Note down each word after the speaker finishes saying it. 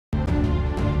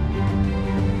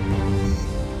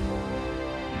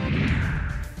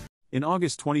In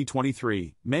August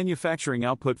 2023, manufacturing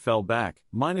output fell back,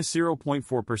 minus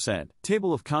 0.4%.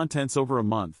 Table of contents over a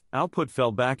month. Output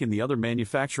fell back in the other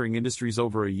manufacturing industries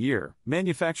over a year.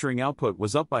 Manufacturing output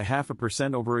was up by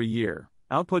 0.5% over a year.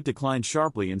 Output declined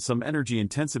sharply in some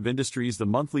energy-intensive industries. The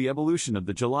monthly evolution of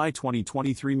the July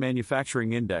 2023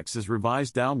 manufacturing index is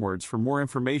revised downwards. For more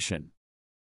information.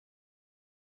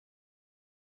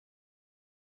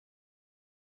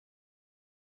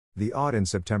 The odd in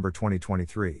September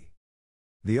 2023.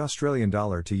 The Australian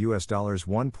dollar to US dollars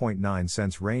 1.9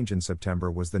 cents range in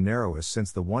September was the narrowest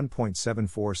since the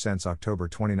 1.74 cents October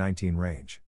 2019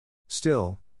 range.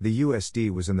 Still, the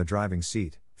USD was in the driving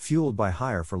seat, fueled by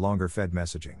higher for longer Fed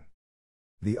messaging.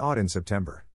 The odd in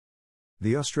September.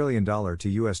 The Australian dollar to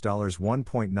US dollars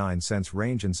 1.9 cents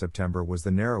range in September was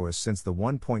the narrowest since the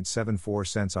 1.74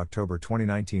 cents October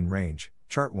 2019 range,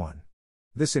 chart 1.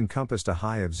 This encompassed a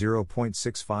high of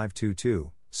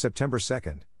 0.6522, September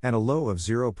 2nd, and a low of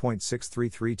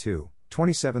 0.6332,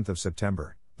 27th of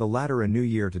September, the latter a new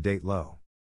year-to-date low.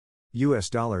 US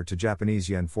dollar to Japanese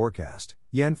yen forecast.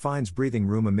 Yen finds breathing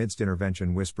room amidst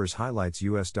intervention whispers highlights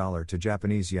US dollar to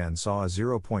Japanese yen saw a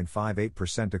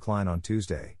 0.58% decline on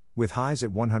Tuesday, with highs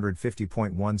at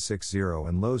 150.160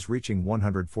 and lows reaching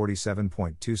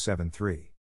 147.273.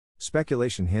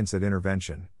 Speculation hints at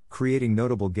intervention, creating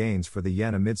notable gains for the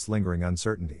yen amidst lingering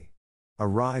uncertainty. A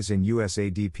rise in US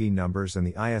ADP numbers and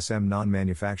the ISM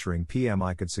non-manufacturing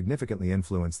PMI could significantly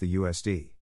influence the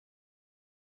USD.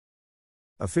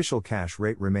 Official cash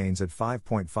rate remains at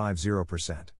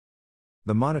 5.50%.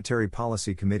 The Monetary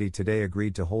Policy Committee today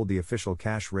agreed to hold the official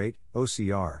cash rate,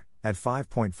 OCR, at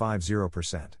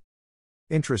 5.50%.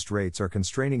 Interest rates are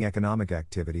constraining economic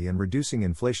activity and reducing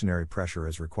inflationary pressure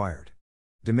as required.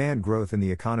 Demand growth in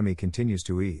the economy continues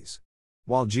to ease.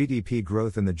 While GDP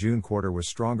growth in the June quarter was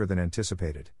stronger than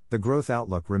anticipated, the growth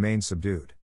outlook remains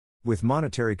subdued. With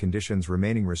monetary conditions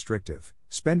remaining restrictive,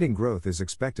 spending growth is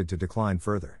expected to decline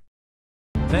further.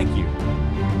 Thank you.